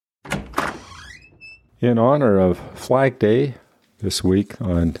In honor of Flag Day this week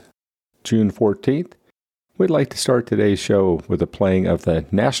on June 14th, we'd like to start today's show with the playing of the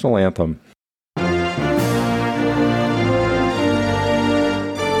national anthem.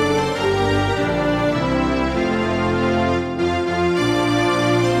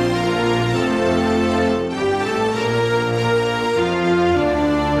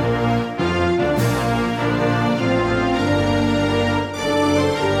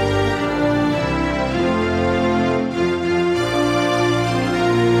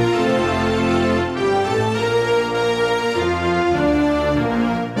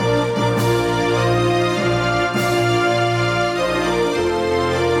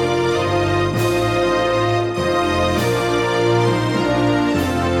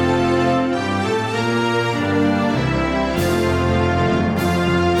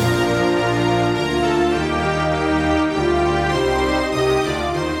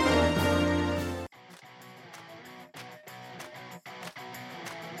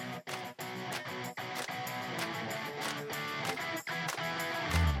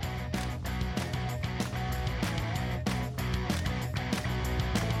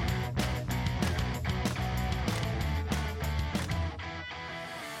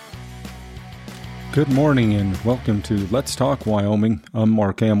 Good morning and welcome to Let's Talk Wyoming. I'm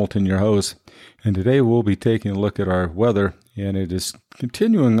Mark Hamilton, your host, and today we'll be taking a look at our weather, and it is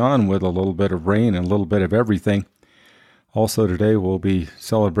continuing on with a little bit of rain and a little bit of everything. Also today we'll be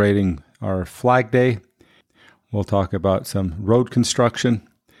celebrating our Flag Day. We'll talk about some road construction,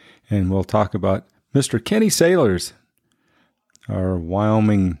 and we'll talk about Mr. Kenny Sailors, our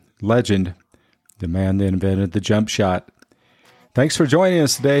Wyoming legend, the man that invented the jump shot. Thanks for joining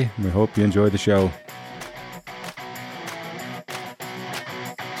us today. We hope you enjoy the show.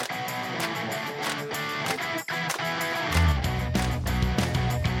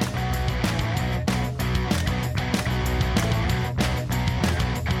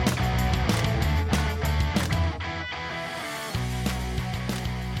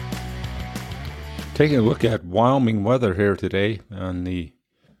 Taking a look at Wyoming weather here today on the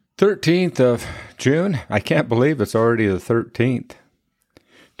 13th of June. I can't believe it's already the 13th.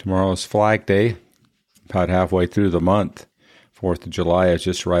 Tomorrow's Flag Day, about halfway through the month. 4th of July is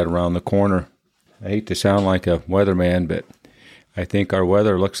just right around the corner. I hate to sound like a weatherman, but I think our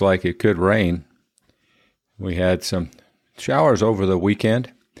weather looks like it could rain. We had some showers over the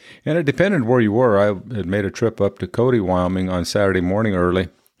weekend, and it depended where you were. I had made a trip up to Cody, Wyoming on Saturday morning early,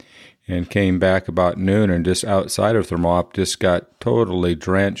 and came back about noon, and just outside of Thermop just got totally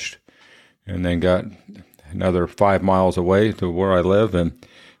drenched, and then got another 5 miles away to where I live, and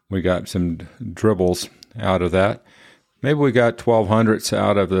we got some dribbles out of that. Maybe we got 1200ths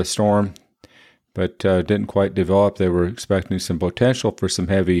out of the storm, but didn't quite develop. They were expecting some potential for some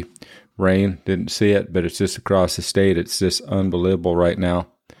heavy rain. Didn't see it, but it's just across the state. It's just unbelievable right now.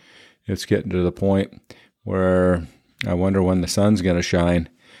 It's getting to the point where I wonder when the sun's going to shine.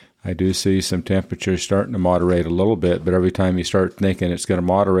 I do see some temperatures starting to moderate a little bit, but every time you start thinking it's going to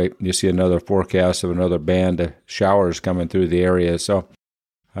moderate, you see another forecast of another band of showers coming through the area. So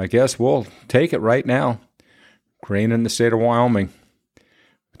I guess we'll take it right now. Rain in the state of Wyoming.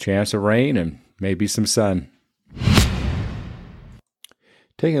 A chance of rain and maybe some sun.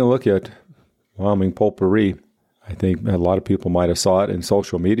 Taking a look at Wyoming Potpourri, I think a lot of people might have saw it in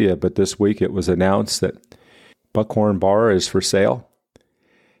social media, but this week it was announced that Buckhorn Bar is for sale.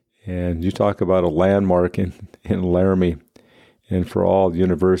 And you talk about a landmark in Laramie, and for all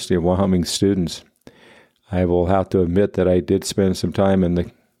University of Wyoming students. I will have to admit that I did spend some time in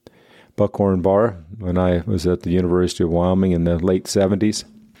the Buckhorn Bar when I was at the University of Wyoming in the late 70s.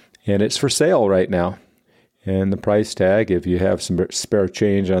 And it's for sale right now. And the price tag, if you have some spare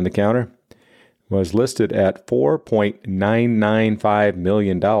change on the counter, was listed at $4.995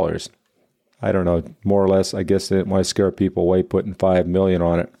 million. I don't know, more or less, I guess they didn't want to scare people away putting $5 million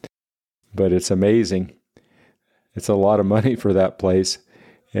on it. But it's amazing. It's a lot of money for that place.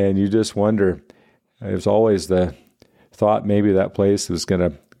 And you just wonder, it was always the thought maybe that place was going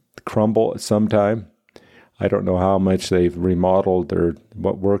to crumble at some time. I don't know how much they've remodeled or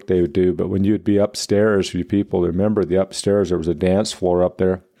what work they would do, but when you'd be upstairs, you people remember the upstairs, there was a dance floor up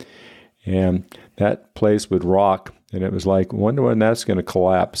there. And that place would rock. And it was like, wonder when that's going to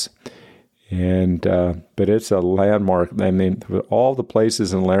collapse. And but it's a landmark. I mean, all the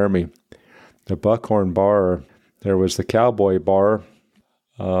places in Laramie, the Buckhorn Bar, there was the Cowboy Bar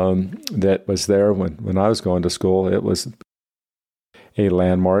that was there when I was going to school. It was a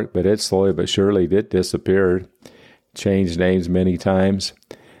landmark, but it slowly but surely did disappear, changed names many times.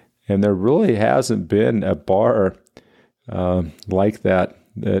 And there really hasn't been a bar like that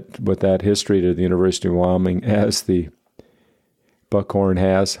that with that history to the University of Wyoming as the Buckhorn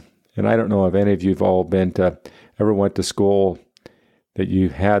has. And I don't know if any of you have all ever went to school that you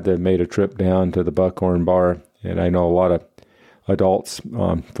had to made a trip down to the Buckhorn Bar. And I know a lot of adults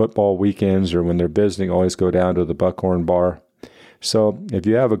on football weekends or when they're visiting always go down to the Buckhorn Bar. So if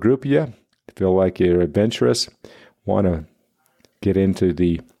you have a group of you, feel like you're adventurous, want to get into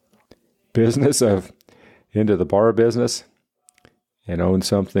the bar business and own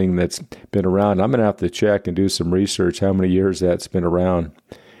something that's been around, I'm going to have to check and do some research how many years that's been around,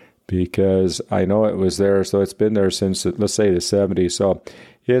 because I know it was there. So it's been there since, let's say, the 70s. So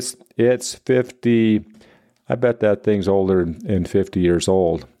it's 50. I bet that thing's older than 50 years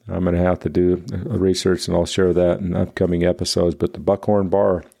old. I'm going to have to do research, and I'll share that in upcoming episodes. But the Buckhorn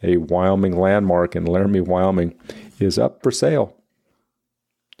Bar, a Wyoming landmark in Laramie, Wyoming, is up for sale.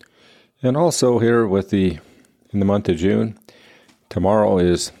 And also here in the month of June, tomorrow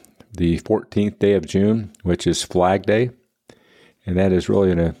is the 14th day of June, which is Flag Day. And that is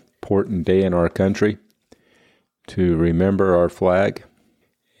really an important day in our country to remember our flag.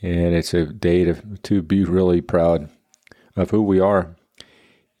 And it's a day to be really proud of who we are.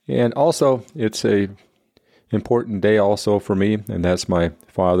 And also, it's a important day also for me, and that's my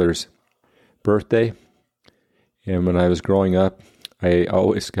father's birthday. And when I was growing up, I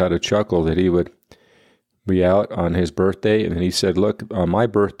always got a chuckle that he would be out on his birthday, and he said, look, on my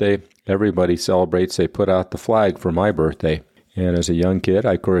birthday, everybody celebrates. They put out the flag for my birthday. And as a young kid,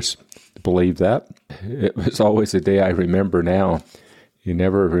 I, of course, believed that. It was always a day I remember now. You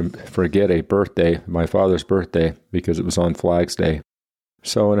never forget a birthday, my father's birthday, because it was on Flags Day.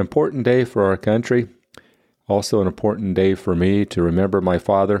 So an important day for our country. Also an important day for me to remember my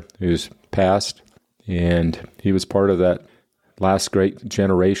father, who's passed, and he was part of that last great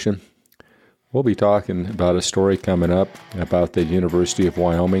generation. We'll be talking about a story coming up about the University of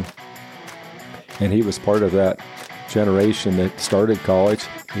Wyoming, and he was part of that generation that started college.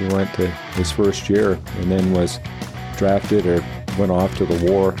 He went to his first year and then was drafted or went off to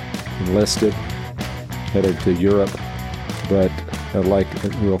the war, enlisted, headed to Europe. But like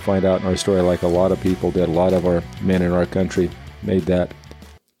we'll find out in our story, like a lot of people did, a lot of our men in our country made that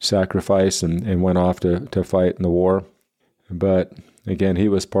sacrifice and went off to fight in the war. But again, he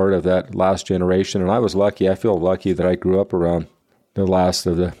was part of that last generation, and I was lucky. I feel lucky that I grew up around the last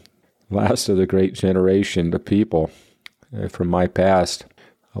of the great generation, the people from my past.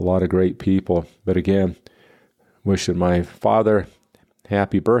 A lot of great people. But again, wishing my father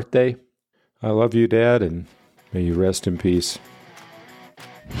happy birthday. I love you, Dad, and may you rest in peace.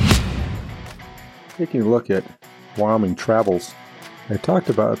 Taking a look at Wyoming travels, I talked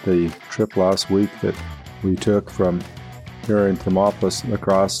about the trip last week that we took from here in Thermopolis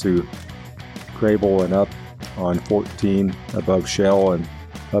across to Crable and up on 14 above Shell and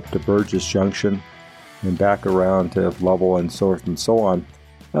up to Burgess Junction and back around to Lovell and so forth and so on.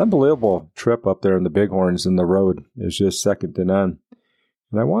 Unbelievable trip up there in the Bighorns, and the road is just second to none.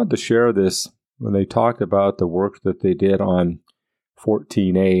 And I wanted to share this when they talked about the work that they did on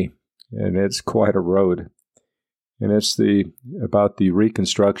 14A, and it's quite a road. And it's about the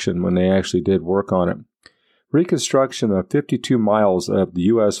reconstruction when they actually did work on it. Reconstruction of 52 miles of the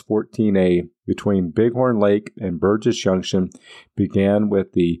US 14A between Bighorn Lake and Burgess Junction began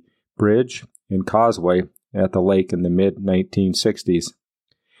with the bridge and causeway at the lake in the mid-1960s.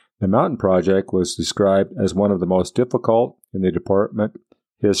 The mountain project was described as one of the most difficult in the department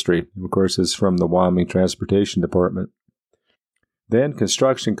history. Of course, it's from the Wyoming Transportation Department. Then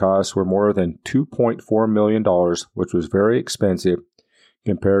construction costs were more than $2.4 million, which was very expensive,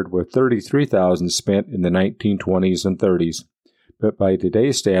 compared with $33,000 spent in the 1920s and 30s, but by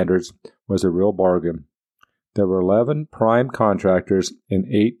today's standards was a real bargain. There were 11 prime contractors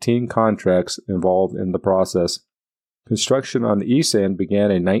and 18 contracts involved in the process. Construction on the east end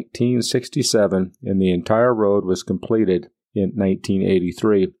began in 1967, and the entire road was completed in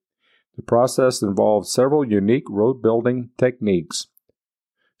 1983. The process involved several unique road building techniques.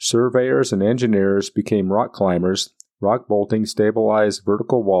 Surveyors and engineers became rock climbers. Rock bolting stabilized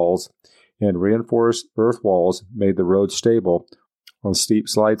vertical walls, and reinforced earth walls made the road stable on steep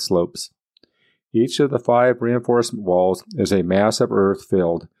slide slopes. Each of the 5 reinforcement walls is a mass of earth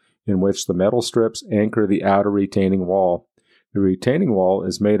filled, in which the metal strips anchor the outer retaining wall. The retaining wall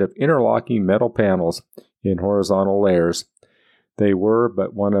is made of interlocking metal panels in horizontal layers. They were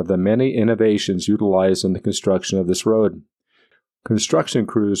but one of the many innovations utilized in the construction of this road. Construction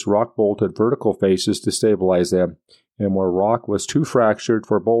crews rock-bolted vertical faces to stabilize them, and where rock was too fractured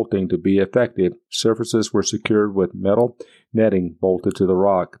for bolting to be effective, surfaces were secured with metal netting bolted to the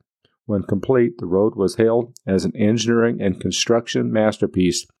rock. When complete, the road was hailed as an engineering and construction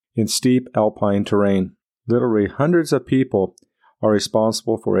masterpiece in steep alpine terrain. Literally hundreds of people are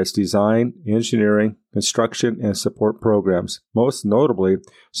responsible for its design, engineering, construction, and support programs. Most notably,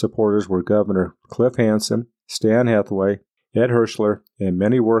 supporters were Governor Cliff Hansen, Stan Hathaway, Ed Hirschler, and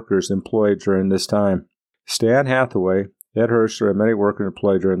many workers employed during this time. Stan Hathaway, Ed Hirschler, and many workers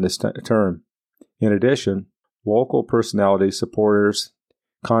employed during this term. In addition, local personalities, supporters,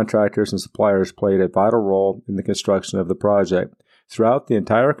 contractors, and suppliers played a vital role in the construction of the project. Throughout the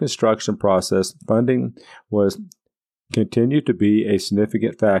entire construction process, funding continued to be a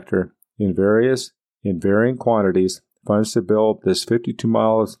significant factor. In varying quantities, funds to build this 52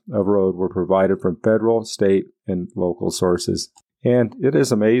 miles of road were provided from federal, state, and local sources. And it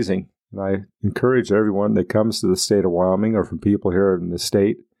is amazing. And I encourage everyone that comes to the state of Wyoming or from people here in the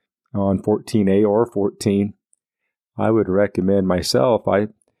state on 14A or 14, I would recommend myself. I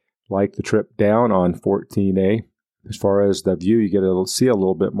like the trip down on 14A. As far as the view, you get to see a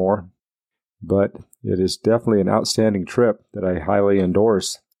little bit more. But it is definitely an outstanding trip that I highly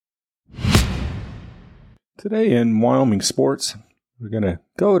endorse. Today in Wyoming sports, we're going to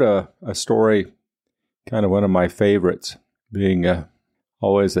go to a story, kind of one of my favorites, being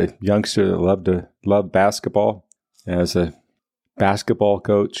always a youngster that loved basketball as a basketball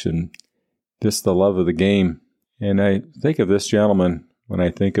coach and just the love of the game. And I think of this gentleman when I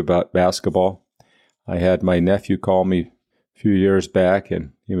think about basketball. I had my nephew call me a few years back,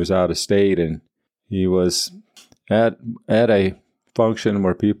 and he was out of state, and he was at a function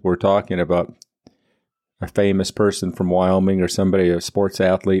where people were talking about a famous person from Wyoming or somebody, a sports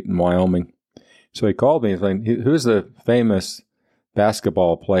athlete in Wyoming. So he called me and said, "Who's the famous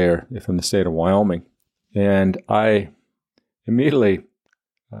basketball player from the state of Wyoming?" And I immediately,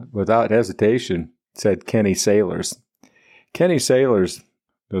 without hesitation, said Kenny Sailors. Kenny Sailors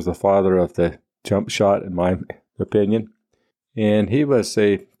was the father of the jump shot, in my opinion. And he was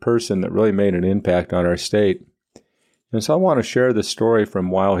a person that really made an impact on our state. And so I want to share this story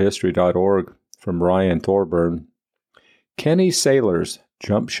from wildhistory.org from Ryan Thorburn. Kenny Sailors,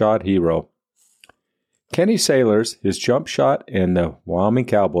 jump shot hero. Kenny Sailors, his jump shot, and the Wyoming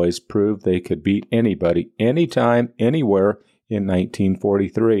Cowboys proved they could beat anybody, anytime, anywhere in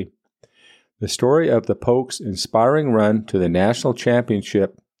 1943. The story of the Pokes' inspiring run to the national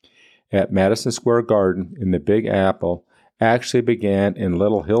championship at Madison Square Garden in the Big Apple actually began in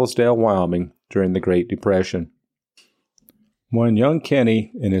Little Hillsdale, Wyoming during the Great Depression. When young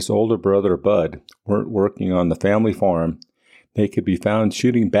Kenny and his older brother Bud weren't working on the family farm, they could be found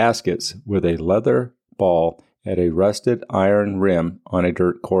shooting baskets with a leather ball at a rusted iron rim on a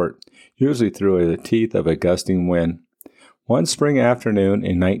dirt court, usually through the teeth of a gusting wind. One spring afternoon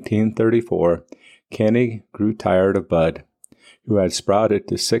in 1934, Kenny grew tired of Bud, who had sprouted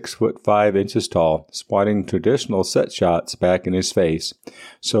to 6'5" tall, swatting traditional set shots back in his face.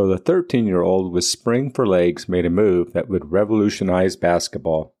 So the 13-year-old with spring for legs made a move that would revolutionize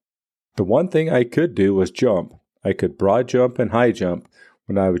basketball. The one thing I could do was jump. I could broad jump and high jump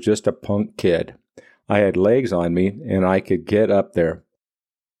when I was just a punk kid. I had legs on me, and I could get up there.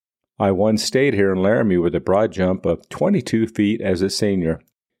 I once stayed here in Laramie with a broad jump of 22 feet as a senior.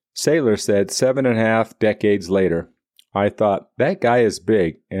 Sailor said 7.5 decades later. I thought, that guy is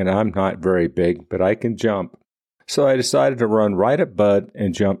big, and I'm not very big, but I can jump. So I decided to run right at Bud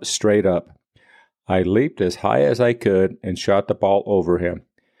and jump straight up. I leaped as high as I could and shot the ball over him.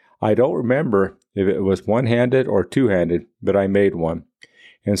 I don't remember if it was one-handed or two-handed, but I made one.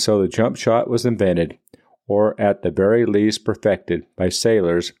 And so the jump shot was invented, or at the very least perfected, by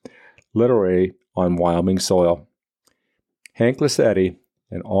sailors, literally on Wyoming soil. Hank Lassetti,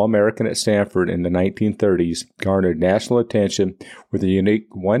 an All-American at Stanford in the 1930s, garnered national attention with a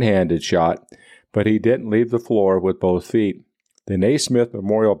unique one-handed shot, but he didn't leave the floor with both feet. The Naismith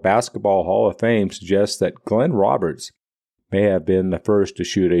Memorial Basketball Hall of Fame suggests that Glenn Roberts may have been the first to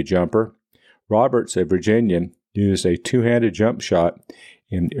shoot a jumper. Roberts, a Virginian, used a two-handed jump shot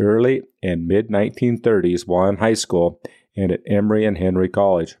in the early and mid-1930s while in high school and at Emory and Henry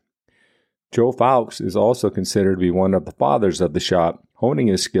College. Joe Fowkes is also considered to be one of the fathers of the shot, honing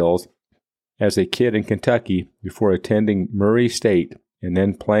his skills as a kid in Kentucky before attending Murray State and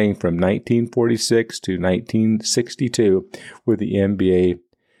then playing from 1946 to 1962 with the NBA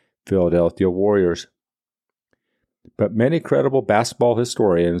Philadelphia Warriors. But many credible basketball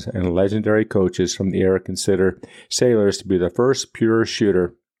historians and legendary coaches from the era consider Sailors to be the first pure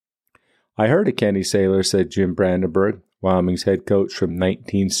shooter. I heard of Kenny Sailor, said Jim Brandenberg, Wyoming's head coach from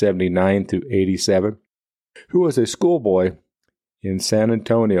 1979 through 87, who was a schoolboy in San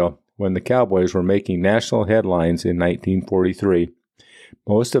Antonio when the Cowboys were making national headlines in 1943.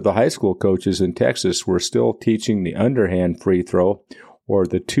 Most of the high school coaches in Texas were still teaching the underhand free throw or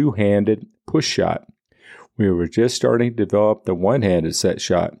the two-handed push shot. We were just starting to develop the one-handed set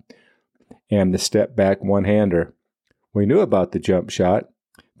shot and the step-back one-hander. We knew about the jump shot,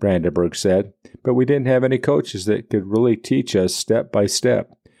 Brandenberg said, but we didn't have any coaches that could really teach us step by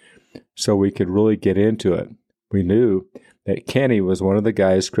step so we could really get into it. We knew that Kenny was one of the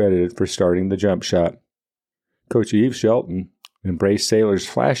guys credited for starting the jump shot. Coach Eve Shelton embraced Sailor's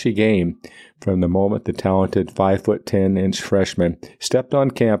flashy game from the moment the talented 5'10" freshman stepped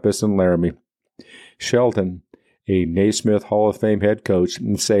on campus in Laramie. Shelton, a Naismith Hall of Fame head coach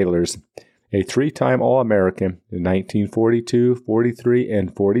in Sailors, a three-time All-American in 1942, 43,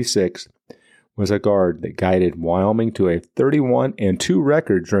 and 46, was a guard that guided Wyoming to a 31-2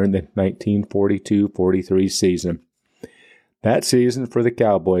 record during the 1942-43 season. That season for the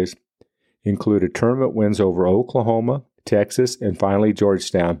Cowboys included tournament wins over Oklahoma, Texas, and finally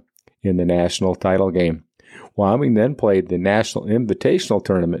Georgetown in the national title game. Wyoming then played the National Invitational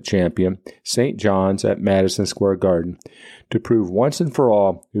Tournament champion, St. John's at Madison Square Garden, to prove once and for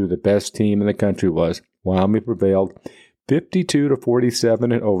all who the best team in the country was. Wyoming prevailed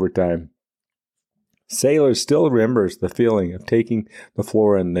 52-47 in overtime. Sailors still remembers the feeling of taking the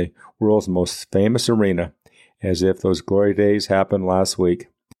floor in the world's most famous arena, as if those glory days happened last week.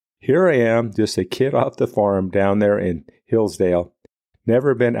 Here I am, just a kid off the farm down there in Hillsdale,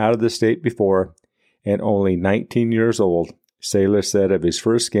 never been out of the state before, and only 19 years old, Sailor said of his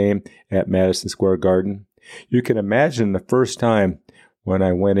first game at Madison Square Garden. You can imagine the first time when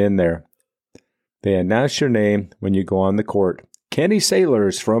I went in there. They announce your name when you go on the court. Kenny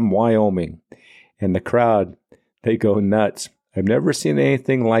Sailor's from Wyoming. And the crowd, they go nuts. I've never seen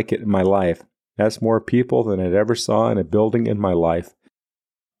anything like it in my life. That's more people than I'd ever saw in a building in my life.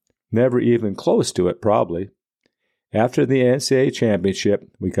 Never even close to it, probably. After the NCAA championship,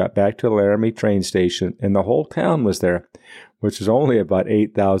 we got back to Laramie train station, and the whole town was there, which was only about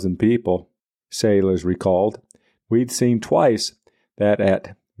 8,000 people, Sailors recalled. We'd seen twice that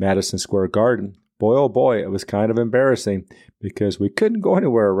at Madison Square Garden. Boy, oh boy, it was kind of embarrassing because we couldn't go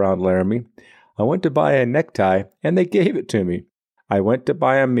anywhere around Laramie. I went to buy a necktie, and they gave it to me. I went to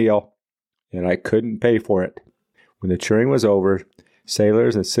buy a meal, and I couldn't pay for it. When the cheering was over,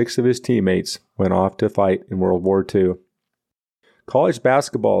 Sailors and 6 of his teammates went off to fight in World War II. College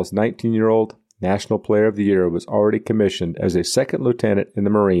basketball's 19-year-old National Player of the Year was already commissioned as a second lieutenant in the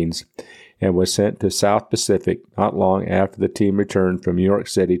Marines and was sent to South Pacific not long after the team returned from New York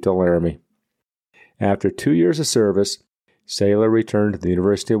City to Laramie. After 2 years of service, Sailor returned to the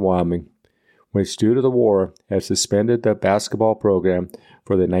University of Wyoming, which due to the war had suspended the basketball program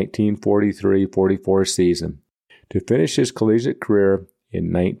for the 1943-44 season. To finish his collegiate career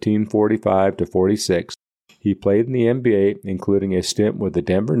in 1945-46, he played in the NBA, including a stint with the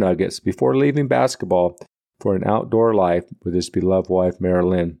Denver Nuggets, before leaving basketball for an outdoor life with his beloved wife,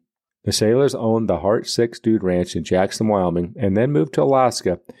 Marilyn. The Sailors owned the Heart 6 Dude Ranch in Jackson, Wyoming, and then moved to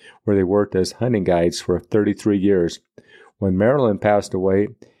Alaska, where they worked as hunting guides for 33 years. When Marilyn passed away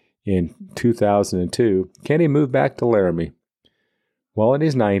in 2002, Kenny moved back to Laramie. While in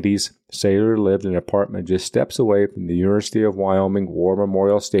his 90s, Sailor lived in an apartment just steps away from the University of Wyoming War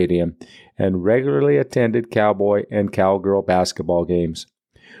Memorial Stadium and regularly attended cowboy and cowgirl basketball games,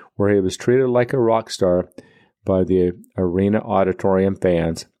 where he was treated like a rock star by the arena auditorium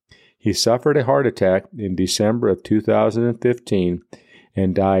fans. He suffered a heart attack in December of 2015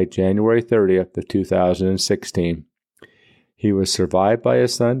 and died January 30th of 2016. He was survived by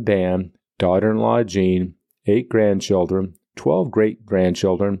his son Dan, daughter-in-law Jean, 8 grandchildren, 12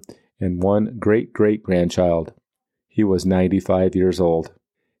 great-grandchildren, and 1 great-great-grandchild. He was 95 years old.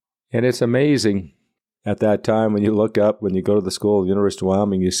 And it's amazing at that time when you look up, when you go to the school of the University of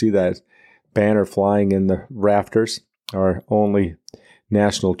Wyoming, you see that banner flying in the rafters, our only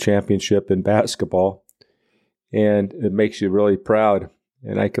national championship in basketball. And it makes you really proud.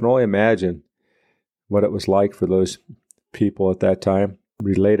 And I can only imagine what it was like for those people at that time.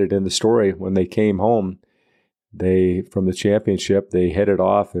 Related in the story, when they came home, from the championship, they headed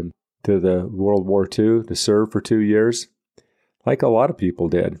off and to the World War II to serve for 2 years, like a lot of people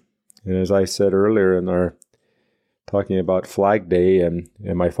did. And as I said earlier in our talking about Flag Day, and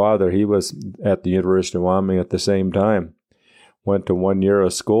my father, he was at the University of Wyoming at the same time. Went to 1 year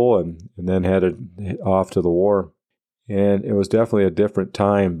of school and then headed off to the war. And it was definitely a different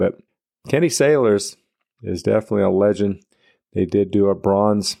time. But Kenny Sailors is definitely a legend. They did do a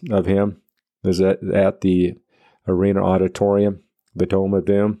bronze of him. It was at the Arena Auditorium, the Dome of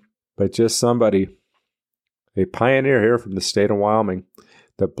Doom. But just somebody, a pioneer here from the state of Wyoming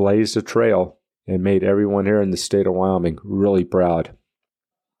that blazed a trail and made everyone here in the state of Wyoming really proud.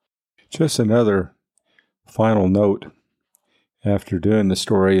 Just another final note after doing the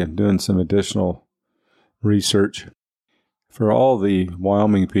story and doing some additional research. For all the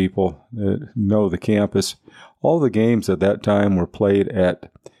Wyoming people that know the campus, all the games at that time were played at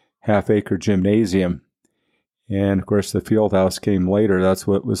Half Acre Gymnasium. And, of course, the field house came later. That's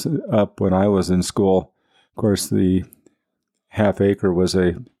what was up when I was in school. Of course, the Half Acre was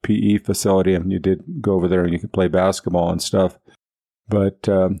a PE facility, and you did go over there and you could play basketball and stuff. But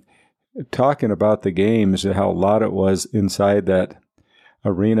talking about the games, how loud it was inside that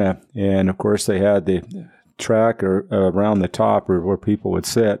arena, and, of course, they had the track around the top or where people would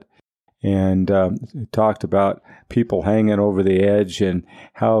sit. And talked about people hanging over the edge and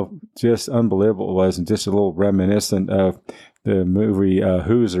how just unbelievable it was, and just a little reminiscent of the movie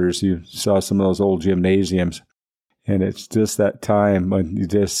Hoosiers. You saw some of those old gymnasiums, and it's just that time when you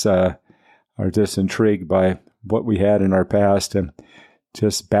just are just intrigued by what we had in our past, and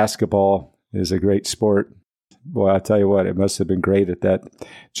just basketball is a great sport. Boy, I'll tell you what, it must have been great at that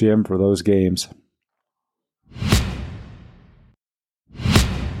gym for those games.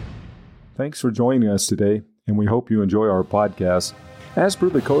 Thanks for joining us today, and we hope you enjoy our podcast. As per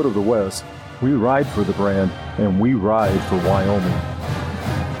the code of the West, we ride for the brand, and we ride for Wyoming.